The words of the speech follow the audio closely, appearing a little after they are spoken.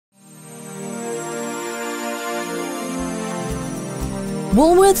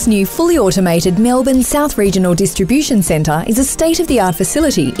Woolworths' new fully automated Melbourne South Regional Distribution Centre is a state-of-the-art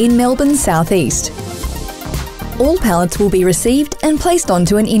facility in Melbourne's southeast. All pallets will be received and placed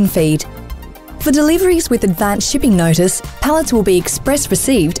onto an in-feed. For deliveries with advanced shipping notice, pallets will be express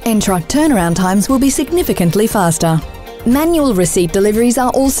received and truck turnaround times will be significantly faster. Manual receipt deliveries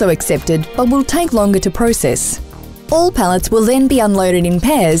are also accepted but will take longer to process. All pallets will then be unloaded in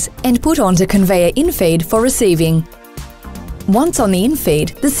pairs and put onto conveyor in-feed for receiving. Once on the in-feed,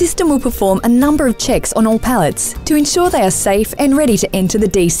 the system will perform a number of checks on all pallets to ensure they are safe and ready to enter the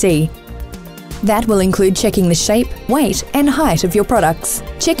DC. That will include checking the shape, weight and height of your products,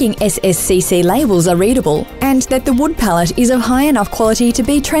 checking SSCC labels are readable and that the wood pallet is of high enough quality to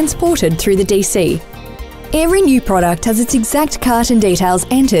be transported through the DC. Every new product has its exact carton details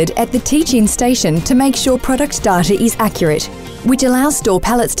entered at the teach-in station to make sure product data is accurate, which allows store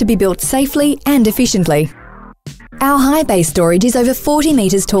pallets to be built safely and efficiently. Our high bay storage is over 40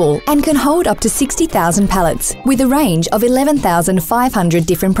 metres tall and can hold up to 60,000 pallets with a range of 11,500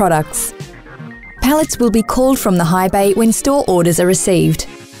 different products. Pallets will be called from the high bay when store orders are received.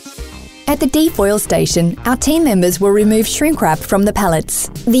 At the defoil station, our team members will remove shrink wrap from the pallets.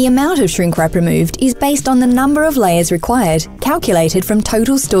 The amount of shrink wrap removed is based on the number of layers required, calculated from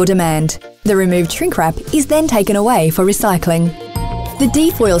total store demand. The removed shrink wrap is then taken away for recycling. The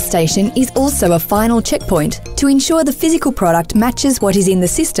defoil station is also a final checkpoint to ensure the physical product matches what is in the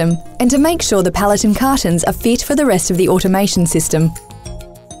system and to make sure the pallet and cartons are fit for the rest of the automation system.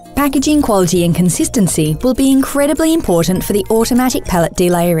 Packaging quality and consistency will be incredibly important for the automatic pallet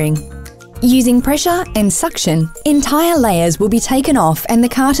delayering. Using pressure and suction, entire layers will be taken off and the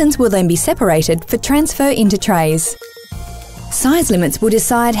cartons will then be separated for transfer into trays. Size limits will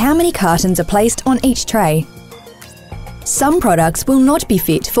decide how many cartons are placed on each tray. Some products will not be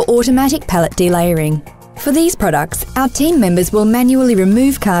fit for automatic pallet delayering. For these products, our team members will manually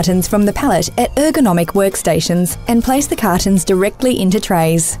remove cartons from the pallet at ergonomic workstations and place the cartons directly into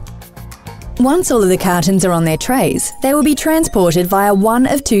trays. Once all of the cartons are on their trays, they will be transported via one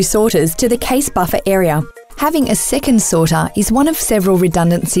of two sorters to the case buffer area. Having a second sorter is one of several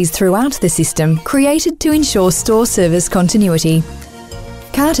redundancies throughout the system created to ensure store service continuity.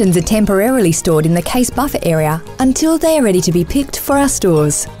 Cartons are temporarily stored in the case buffer area until they are ready to be picked for our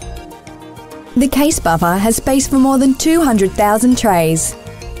stores. The case buffer has space for more than 200,000 trays.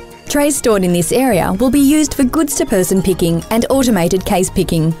 Trays stored in this area will be used for goods-to-person picking and automated case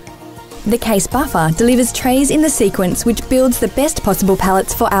picking. The case buffer delivers trays in the sequence which builds the best possible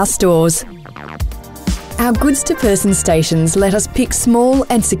pallets for our stores. Our goods-to-person stations let us pick small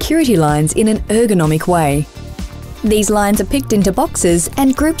and security lines in an ergonomic way. These lines are picked into boxes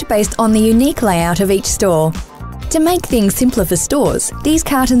and grouped based on the unique layout of each store. To make things simpler for stores, these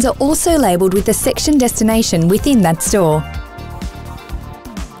cartons are also labelled with the section destination within that store.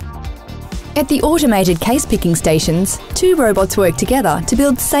 At the automated case picking stations, two robots work together to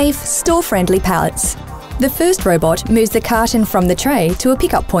build safe, store-friendly pallets. The first robot moves the carton from the tray to a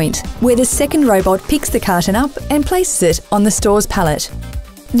pickup point, where the second robot picks the carton up and places it on the store's pallet.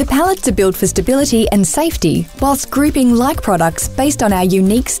 The pallets are built for stability and safety, whilst grouping like products based on our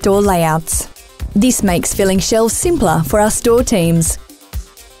unique store layouts. This makes filling shelves simpler for our store teams.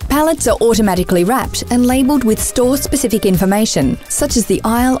 Pallets are automatically wrapped and labelled with store-specific information, such as the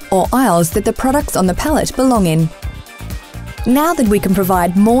aisle or aisles that the products on the pallet belong in. Now that we can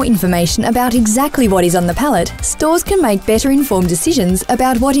provide more information about exactly what is on the pallet, stores can make better informed decisions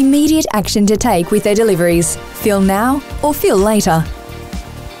about what immediate action to take with their deliveries. Fill now or fill later.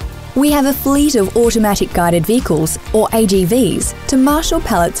 We have a fleet of automatic guided vehicles, or AGVs, to marshal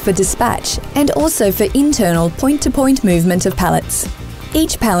pallets for dispatch and also for internal point-to-point movement of pallets.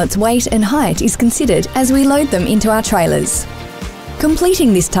 Each pallet's weight and height is considered as we load them into our trailers.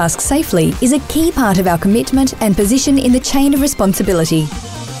 Completing this task safely is a key part of our commitment and position in the chain of responsibility.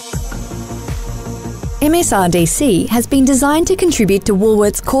 MSRDC has been designed to contribute to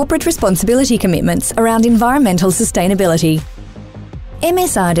Woolworths' corporate responsibility commitments around environmental sustainability.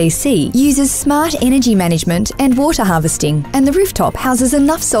 MSRDC uses smart energy management and water harvesting, and the rooftop houses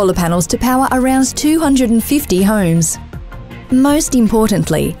enough solar panels to power around 250 homes. Most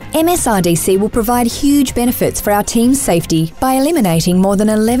importantly, MSRDC will provide huge benefits for our team's safety by eliminating more than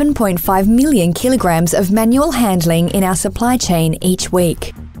 11.5 million kilograms of manual handling in our supply chain each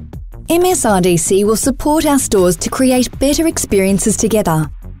week. MSRDC will support our stores to create better experiences together.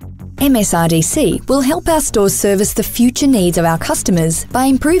 MSRDC will help our stores service the future needs of our customers by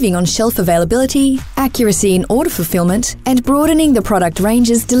improving on shelf availability, accuracy in order fulfillment, and broadening the product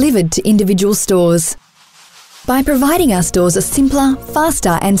ranges delivered to individual stores. By providing our stores a simpler,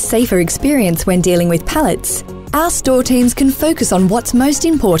 faster and safer experience when dealing with pallets, our store teams can focus on what's most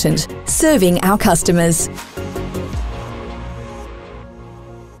important, serving our customers.